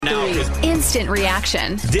story, instant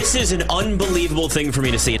reaction. This is an unbelievable thing for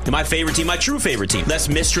me to see. My favorite team, my true favorite team. Less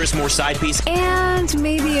mistress, more side piece. And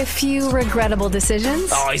maybe a few regrettable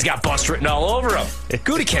decisions. Oh, he's got bust written all over him.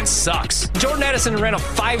 Gutekunst sucks. Jordan Addison ran a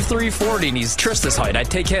 5.3 40, and he's Trista's height. I'd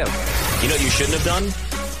take him. You know what you shouldn't have done?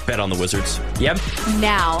 Bet on the Wizards. Yep.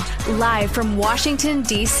 Now, live from Washington,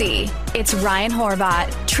 D.C., it's Ryan Horvath,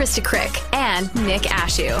 Trista Crick, and Nick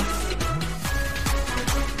Ashew.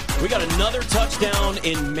 We got another touchdown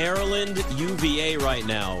in Maryland UVA right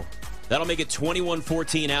now. That'll make it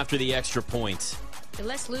 21-14 after the extra point. At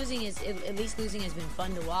least losing has been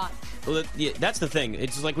fun to watch. Well, that's the thing.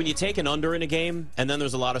 It's like when you take an under in a game, and then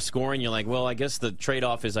there's a lot of scoring, you're like, well, I guess the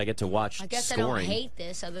trade-off is I get to watch scoring. I guess I don't hate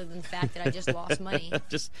this other than the fact that I just lost money.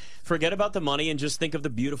 Just forget about the money and just think of the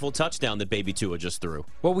beautiful touchdown that Baby Tua just threw.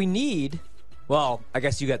 What we need, well, I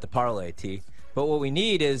guess you got the parlay, T. But what we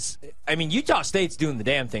need is, I mean, Utah State's doing the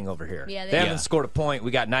damn thing over here. Yeah, they haven't scored a point. We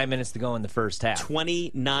got 9 minutes to go in the first half.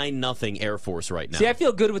 29-0 Air Force right now. See, I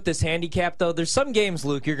feel good with this handicap, though. There's some games,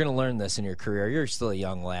 Luke, you're going to learn this in your career. You're still a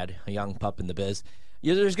young lad, a young pup in the biz.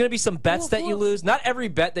 There's going to be some bets that you lose. Not every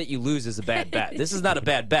bet that you lose is a bad bet. This is not a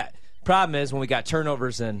bad bet. Problem is, when we got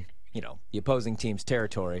turnovers in, the opposing team's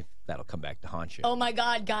territory, that'll come back to haunt you. Oh, my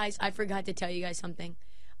God, guys. I forgot to tell you guys something.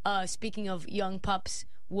 Speaking of young pups,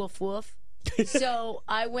 woof, woof. So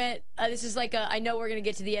I went, this is like I know we're going to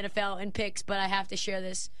get to the NFL and picks, but I have to share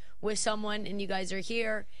this with someone, and you guys are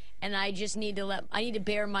here, and I just need to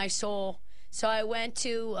bare my soul. So I went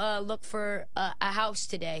to look for a house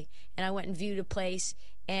today, and I went and viewed a place,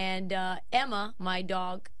 and Emma, my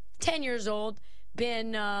dog, 10 years old,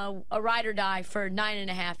 been a ride or die for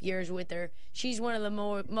 9.5 years with her. She's one of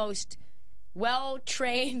the most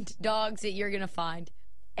well-trained dogs that you're going to find.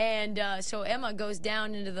 And so Emma goes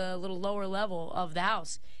down into the little lower level of the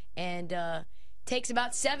house and takes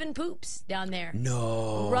about 7 poops down there.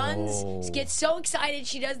 No. Runs, gets so excited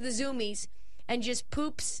she does the zoomies and just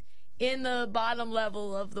poops in the bottom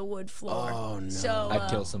level of the wood floor. Oh, no. So, I'd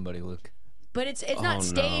kill somebody, Luke. But it's not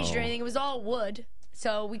staged or anything. It was all wood.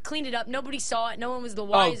 So we cleaned it up. Nobody saw it. No one was the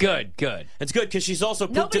wiser. Oh, good. It's good because she's also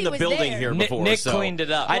pooped Nobody in the was building there. here before. Nick so cleaned it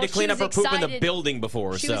up. I had to clean up her poop in the excited. building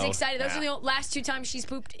before. She was excited. Those are the last 2 times she's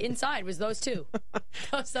pooped inside was those 2.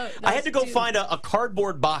 I had to go find a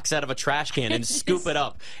cardboard box out of a trash can and scoop it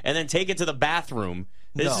up and then take it to the bathroom.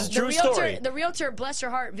 This is a true story. The realtor, bless her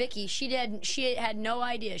heart, Vicky, she had no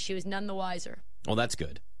idea. She was none the wiser. Well, that's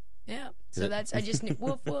good. Yeah. So I just knew,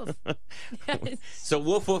 woof, woof. So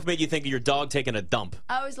woof, woof made you think of your dog taking a dump.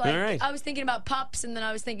 I was like, right. I was thinking about pups, and then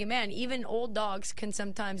I was thinking, man, even old dogs can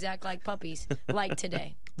sometimes act like puppies, like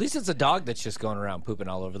today. At least it's a dog that's just going around pooping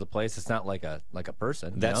all over the place. It's not like a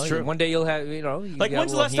person. That's true. One day you'll have, like,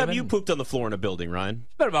 when's the last time you pooped on the floor in a building, Ryan?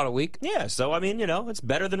 It's been about a week. Yeah, so, I mean, it's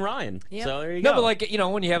better than Ryan. Yep. So there you go. No, but like,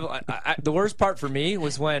 when you have, the worst part for me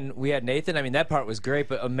was when we had Nathan. I mean, that part was great,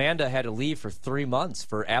 but Amanda had to leave for 3 months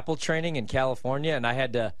for Apple training in California, and I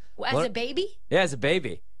had to. As a baby? Yeah, as a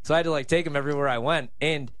baby. So I had to, take him everywhere I went.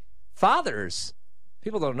 And fathers,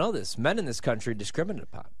 people don't know this, men in this country discriminated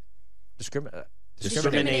upon.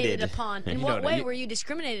 Discriminated upon. In what way were you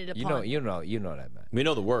discriminated upon? You know what I meant. We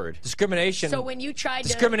know the word. Discrimination. So when you tried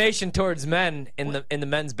discrimination towards men in the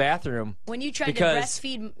men's bathroom. When you tried to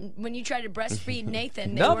breastfeed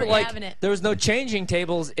Nathan, they no, weren't but having it. There was no changing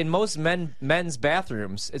tables in most men's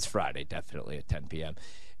bathrooms. It's Friday, definitely at 10 p.m.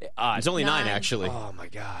 It's only 9 actually. Oh my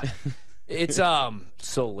God. It's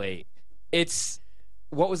so late.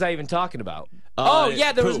 What was I even talking about?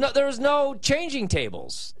 There was no changing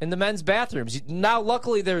tables in the men's bathrooms. Now,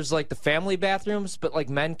 luckily, there's the family bathrooms, but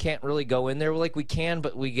men can't really go in there. We can,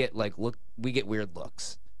 but we get weird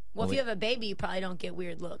looks. Well, if you have a baby, you probably don't get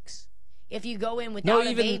weird looks. If you go in without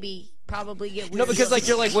a baby, probably get weird. No, because looks.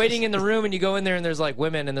 you're waiting in the room and you go in there and there's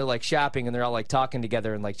women and they're shopping and they're all talking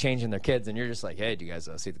together and changing their kids and you're just hey, did you guys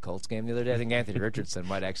see the Colts game the other day? I think Anthony Richardson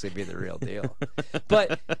might actually be the real deal.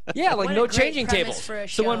 But yeah, no changing tables.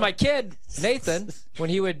 So when my kid Nathan, when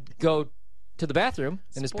he would go to the bathroom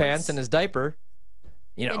in his pants and his diaper,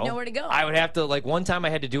 nowhere to go. I would have to one time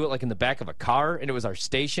I had to do it in the back of a car and it was our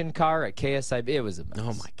station car at KSIB. It was a mess.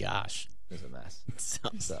 Oh my gosh. It was a mess.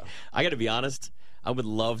 So I got to be honest. I would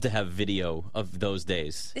love to have video of those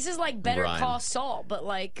days. This is Better Ryan. Call Saul, but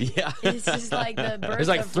yeah. This is the birth There's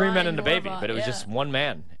of 3 men Ryan and a baby, Horvath. but it was just one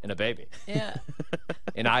man and a baby. Yeah.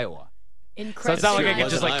 In Iowa. So it's not like I can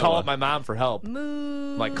just call Iowa. up my mom for help.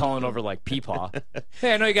 Moo. I'm like calling over like Peepaw.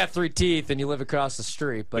 Hey, I know you got 3 teeth and you live across the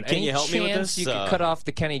street, but can any you help me with chance this? you could cut off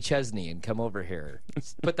the Kenny Chesney and come over here,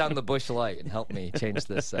 put down the bush light and help me change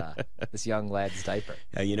this this young lad's diaper.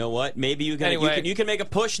 You know what? Maybe you can, Anyway. you can make a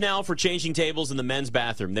push now for changing tables in the men's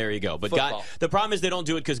bathroom. There you go. But the problem is they don't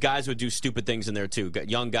do it because guys would do stupid things in there too.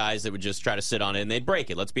 Young guys that would just try to sit on it and they'd break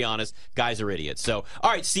it. Let's be honest, guys are idiots. So,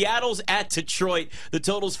 all right, Seattle's at Detroit. The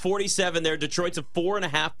total's 47 there. Detroit's a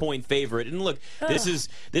 4.5-point favorite. And look, this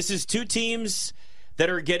is two teams that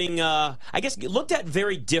are getting, I guess, looked at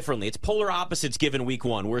very differently. It's polar opposites given week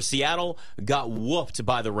one, where Seattle got whooped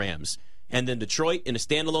by the Rams. And then Detroit, in a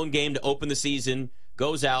standalone game to open the season,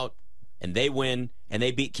 goes out, and they win, and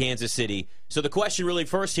they beat Kansas City. So the question really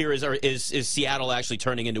first here is Seattle actually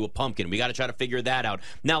turning into a pumpkin? We got to try to figure that out.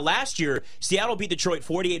 Now, last year, Seattle beat Detroit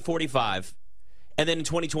 48-45, and then in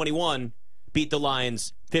 2021, beat the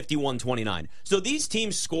Lions 51-29. So these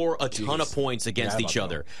teams score a ton of points against each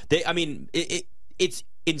other. It's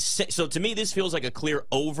insane. So to me, this feels like a clear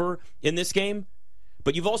over in this game.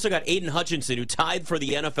 But you've also got Aiden Hutchinson, who tied for the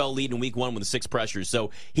NFL lead in week one with 6 pressures.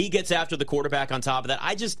 So he gets after the quarterback on top of that.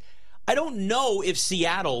 I don't know if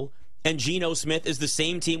Seattle and Geno Smith is the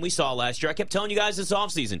same team we saw last year. I kept telling you guys this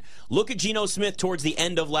offseason. Look at Geno Smith towards the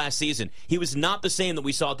end of last season. He was not the same that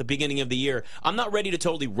we saw at the beginning of the year. I'm not ready to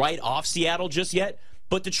totally write off Seattle just yet.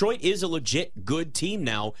 But Detroit is a legit good team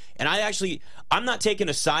now. And I'm not taking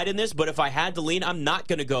a side in this, but if I had to lean, I'm not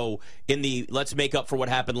going to go in the let's make up for what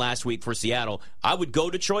happened last week for Seattle. I would go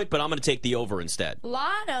Detroit, but I'm going to take the over instead. A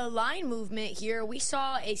lot of line movement here. We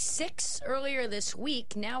saw a 6 earlier this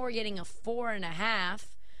week. Now we're getting a 4.5.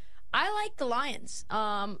 I like the Lions.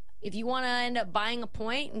 If you want to end up buying a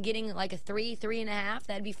point and getting like a 3.5,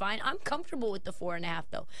 that'd be fine. I'm comfortable with the 4.5,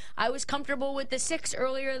 though. I was comfortable with the 6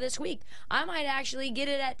 earlier this week. I might actually get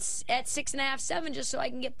it at 6.5, 7, just so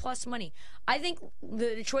I can get plus money. I think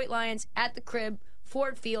the Detroit Lions at the crib,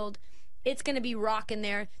 Ford Field, it's going to be rocking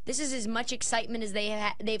there. This is as much excitement as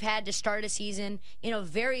they've had to start a season in a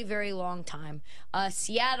very, very long time.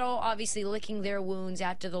 Seattle obviously licking their wounds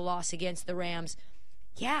after the loss against the Rams.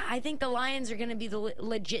 Yeah, I think the Lions are going to be the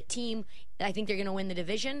legit team. I think they're going to win the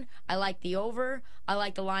division. I like the over. I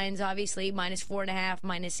like the Lions, obviously, -4.5,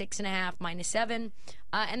 -6.5, -7.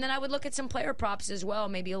 And then I would look at some player props as well.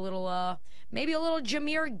 Maybe a little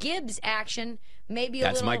Jahmyr Gibbs action.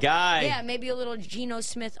 That's my guy. Yeah, maybe a little Geno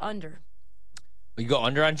Smith under. You go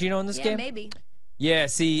under on Geno in this game? Yeah, maybe. Yeah,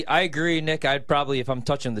 see, I agree, Nick. I'd probably, if I'm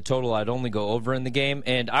touching the total, I'd only go over in the game.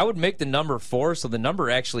 And I would make the number 4, so the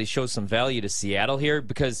number actually shows some value to Seattle here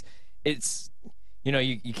because it's,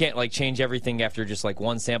 you can't, change everything after just,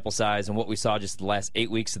 one sample size and what we saw just the last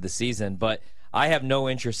 8 weeks of the season. But I have no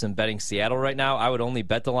interest in betting Seattle right now. I would only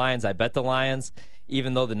bet the Lions. I bet the Lions,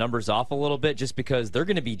 even though the number's off a little bit, just because they're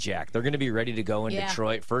going to be jacked. They're going to be ready to go in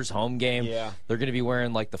Detroit. First home game. Yeah. They're going to be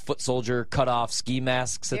wearing, the foot soldier cut-off ski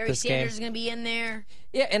masks at this game. Barry Sanders is going to be in there.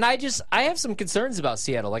 Yeah, and I have some concerns about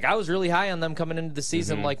Seattle. I was really high on them coming into the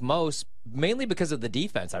season like most, mainly because of the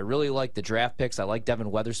defense. I really like the draft picks. I like Devin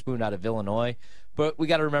Weatherspoon out of Illinois. But we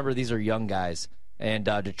got to remember these are young guys. And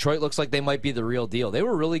Detroit looks like they might be the real deal. They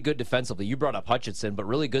were really good defensively. You brought up Hutchinson, but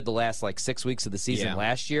really good the last 6 weeks of the season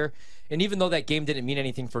last year. And even though that game didn't mean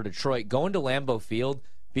anything for Detroit, going to Lambeau Field,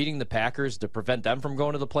 beating the Packers to prevent them from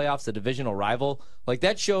going to the playoffs, the divisional rival,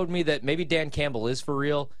 that showed me that maybe Dan Campbell is for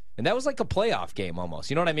real. And that was like a playoff game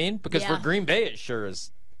almost. You know what I mean? Because for Green Bay, it sure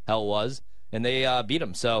as hell was. And they beat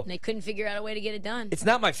them. So they couldn't figure out a way to get it done. It's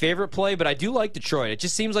not my favorite play, but I do like Detroit. It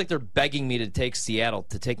just seems like they're begging me to take Seattle,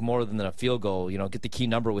 to take more than a field goal, get the key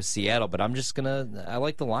number with Seattle. But I'm just I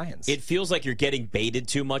like the Lions. It feels like you're getting baited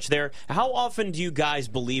too much there. How often do you guys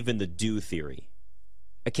believe in the do theory?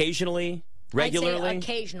 Occasionally? Regularly? I'd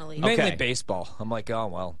say occasionally. Mainly baseball. I'm like, oh,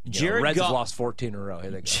 well. Reds have lost 14 in a row.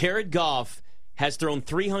 Here they go. Jared Goff has thrown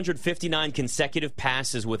 359 consecutive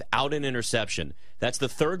passes without an interception. That's the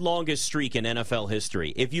 3rd longest streak in NFL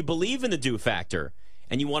history. If you believe in the do factor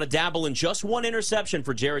and you want to dabble in just one interception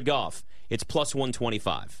for Jared Goff, it's plus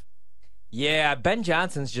 125. Yeah, Ben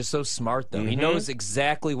Johnson's just so smart, though. He knows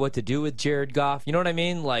exactly what to do with Jared Goff. You know what I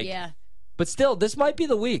mean? Yeah. But still, this might be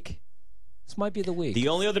the week. This might be the week. The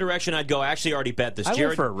only other direction I'd go, I actually already bet this. I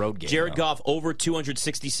went for a road game. Jared Goff over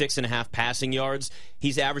 266.5 passing yards.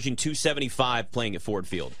 He's averaging 275 playing at Ford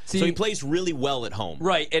Field. So he plays really well at home.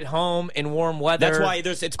 Right, at home in warm weather. That's why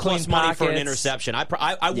it's plus money for an interception.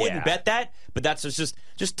 I wouldn't bet that, but that's just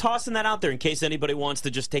tossing that out there in case anybody wants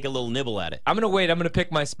to just take a little nibble at it. I'm going to wait. I'm going to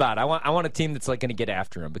pick my spot. I want a team that's going to get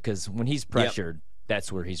after him because when he's pressured,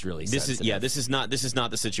 that's where he's really sensitive. This is not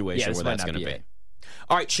the situation where that's going to be.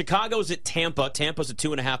 All right, Chicago's at Tampa. Tampa's a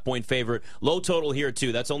 2.5-point favorite. Low total here,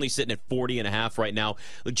 too. That's only sitting at 40.5 right now.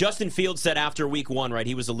 Justin Fields said after week 1, right,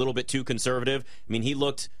 he was a little bit too conservative. I mean, he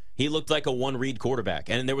looked like a one-read quarterback.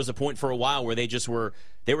 And there was a point for a while where they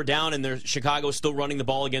were down, and Chicago was still running the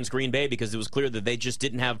ball against Green Bay because it was clear that they just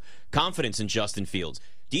didn't have confidence in Justin Fields.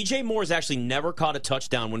 DJ Moore has actually never caught a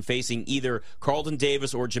touchdown when facing either Carlton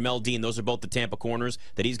Davis or Jamel Dean. Those are both the Tampa corners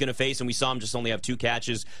that he's going to face, and we saw him just only have 2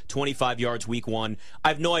 catches, 25 yards week 1. I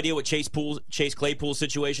have no idea what Chase Claypool's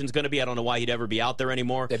situation is going to be. I don't know why he'd ever be out there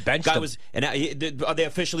anymore. They benched him. Are they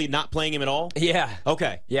officially not playing him at all? Yeah.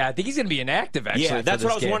 Okay. Yeah, I think he's going to be inactive, actually. Yeah, that's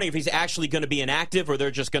what I was game. wondering, if he's actually going to be inactive or they're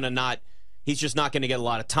just going to not. He's just not going to get a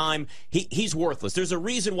lot of time. He's worthless. There's a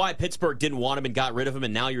reason why Pittsburgh didn't want him and got rid of him,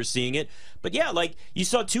 and now you're seeing it. But yeah, like you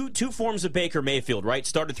saw two forms of Baker Mayfield, right?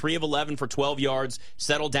 Started 3 of 11 for 12 yards,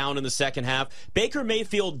 settled down in the second half. Baker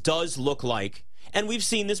Mayfield does look like, and we've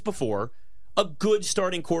seen this before, a good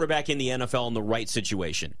starting quarterback in the NFL in the right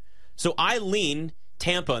situation. So I lean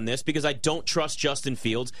Tampa in this because I don't trust Justin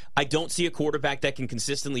Fields. I don't see a quarterback that can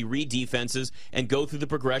consistently read defenses and go through the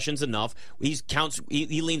progressions enough.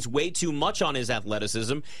 He leans way too much on his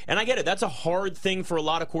athleticism, and I get it. That's a hard thing for a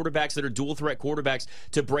lot of quarterbacks that are dual threat quarterbacks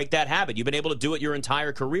to break that habit. You've been able to do it your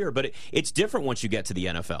entire career, but it's different once you get to the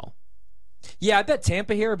NFL. Yeah, I bet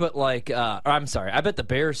Tampa here, but I bet the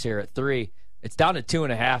Bears here at 3. It's down to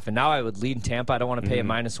 2.5, and now I would lead Tampa. I don't want to pay a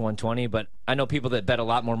minus 120, but I know people that bet a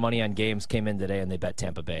lot more money on games came in today, and they bet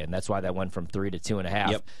Tampa Bay, and that's why that went from 3 to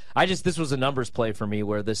 2.5. Yep. This was a numbers play for me,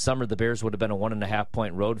 where this summer the Bears would have been a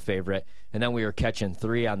 1.5-point road favorite, and then we were catching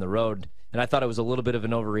 3 on the road, and I thought it was a little bit of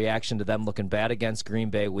an overreaction to them looking bad against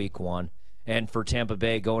Green Bay week 1, and for Tampa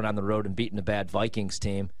Bay going on the road and beating a bad Vikings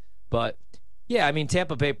team. But yeah, I mean,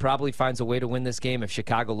 Tampa Bay probably finds a way to win this game if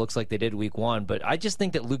Chicago looks like they did week 1, but I just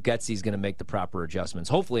think that Luke Getsy is going to make the proper adjustments,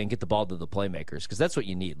 hopefully, and get the ball to the playmakers, because that's what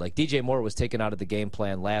you need. Like, DJ Moore was taken out of the game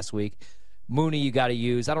plan last week. Mooney you got to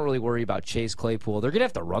use. I don't really worry about Chase Claypool. They're going to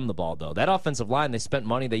have to run the ball, though. That offensive line, they spent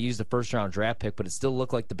money. They used a first-round draft pick, but it still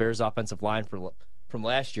looked like the Bears' offensive line from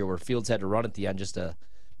last year, where Fields had to run at the end just to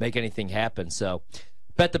make anything happen. So,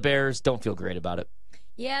 bet the Bears. Don't feel great about it.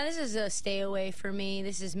 Yeah, this is a stay away for me.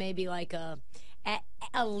 This is maybe like a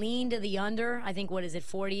lean to the under. I think,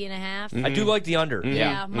 40.5? I do like the under.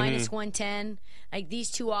 Yeah, minus 110. Like,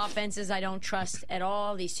 these two offenses I don't trust at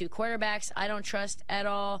all. These two quarterbacks I don't trust at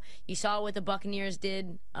all. You saw what the Buccaneers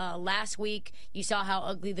did last week. You saw how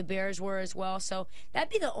ugly the Bears were as well. So that'd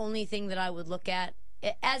be the only thing that I would look at.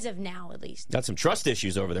 As of now, at least. Got some trust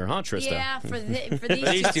issues over there, huh, Trista? Yeah, for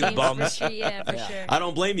these two teams, bums. for sure. I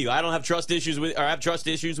don't blame you. I don't have trust issues with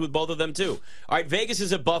both of them too. All right, Vegas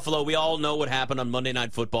is at Buffalo. We all know what happened on Monday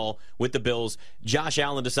Night Football with the Bills. Josh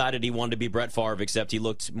Allen decided he wanted to be Brett Favre, except he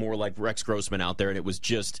looked more like Rex Grossman out there, and it was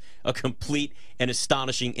just a complete and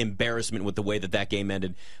astonishing embarrassment with the way that game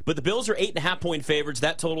ended. But the Bills are 8.5-point favorites.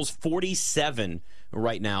 That totals 47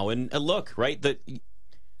 right now. And look, right,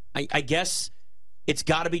 I guess it's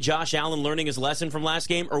got to be Josh Allen learning his lesson from last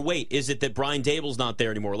game, or wait, is it that Brian Dable's not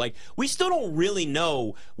there anymore? Like, we still don't really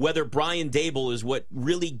know whether Brian Dable is what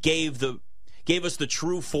really gave us the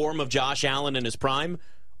true form of Josh Allen in his prime,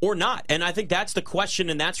 or not. And I think that's the question,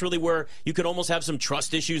 and that's really where you could almost have some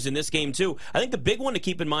trust issues in this game, too. I think the big one to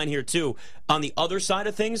keep in mind here, too, on the other side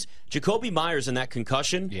of things, Jacoby Myers in that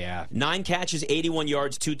concussion. Yeah. 9 catches, 81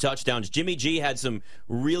 yards, 2 touchdowns. Jimmy G had some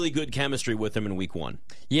really good chemistry with him in week 1.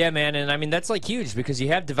 Yeah, man, and I mean, that's like huge because you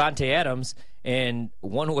have Devontae Adams, and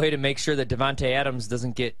one way to make sure that Devontae Adams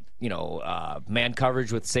doesn't get, man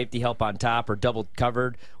coverage with safety help on top or double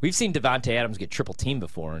covered. We've seen Devontae Adams get triple teamed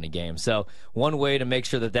before in a game. So one way to make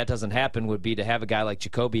sure that doesn't happen would be to have a guy like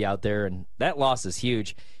Jacoby out there, and that loss is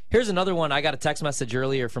huge. Here's another one. I got a text message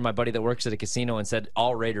earlier from my buddy that works at a casino and said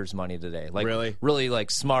all Raiders money today. Like, really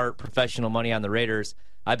like smart, professional money on the Raiders.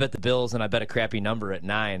 I bet the Bills, and I bet a crappy number at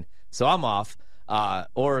 9. So I'm off.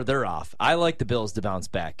 Or they're off. I like the Bills to bounce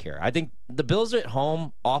back here. I think the Bills at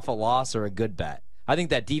home off a loss are a good bet. I think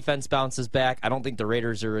that defense bounces back. I don't think the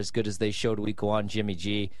Raiders are as good as they showed week 1, Jimmy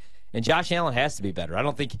G. And Josh Allen has to be better.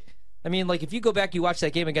 If you go back, you watch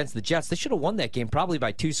that game against the Jets, they should have won that game probably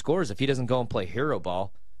by 2 scores if he doesn't go and play hero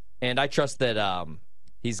ball. And I trust that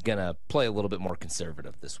he's going to play a little bit more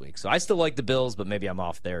conservative this week. So I still like the Bills, but maybe I'm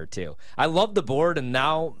off there too. I love the board, and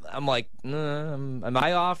now I'm like, am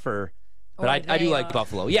I off or... But I do like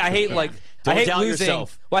Buffalo. Yeah, I hate losing.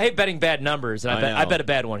 Yourself. Well, I hate betting bad numbers, and I bet a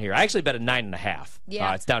bad one here. I actually bet a 9.5.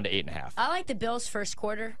 Yeah, it's down to 8.5. I like the Bills first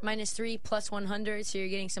quarter -3 +100, so you're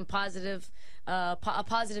getting some positive a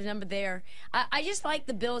positive number there. I just like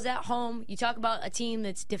the Bills at home. You talk about a team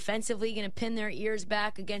that's defensively going to pin their ears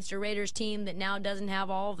back against a Raiders team that now doesn't have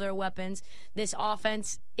all of their weapons. This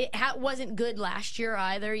offense, wasn't good last year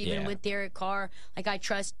either, even with Derek Carr. Like, I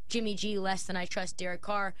trust Jimmy G less than I trust Derek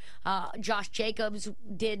Carr. Josh Jacobs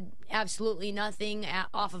did absolutely nothing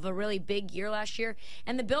off of a really big year last year.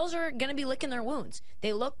 And the Bills are going to be licking their wounds.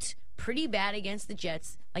 They looked pretty bad against the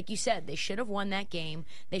Jets. Like you said, they should have won that game.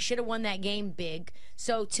 They should have won that game big.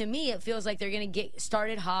 So to me, it feels like they're going to get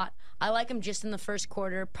started hot. I like them just in the first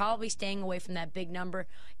quarter, probably staying away from that big number.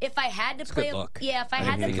 If I had to play,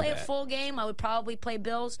 a full game, I would probably play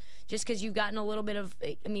Bills, just because you've gotten a little bit of.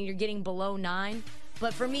 I mean, you're getting below 9,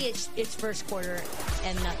 but for me, it's first quarter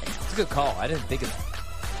and nothing else. It's a good call. I didn't think of that.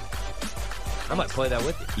 I might play that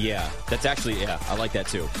with you. Yeah, that's actually, I like that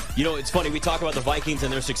too. You know, it's funny, we talk about the Vikings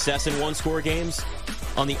and their success in one-score games.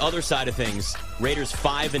 On the other side of things, Raiders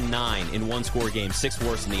 5-9 in one-score games, 6th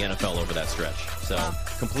worst in the NFL over that stretch. So,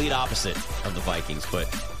 complete opposite of the Vikings.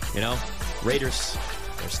 But, you know, Raiders,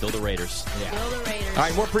 they're still the Raiders. Yeah. Still the Raiders. All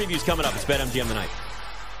right, more previews coming up. It's BetMGM Tonight.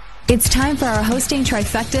 It's time for our hosting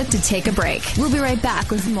trifecta to take a break. We'll be right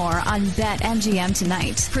back with more on BetMGM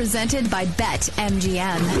Tonight, presented by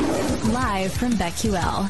BetMGM, live from BetQL.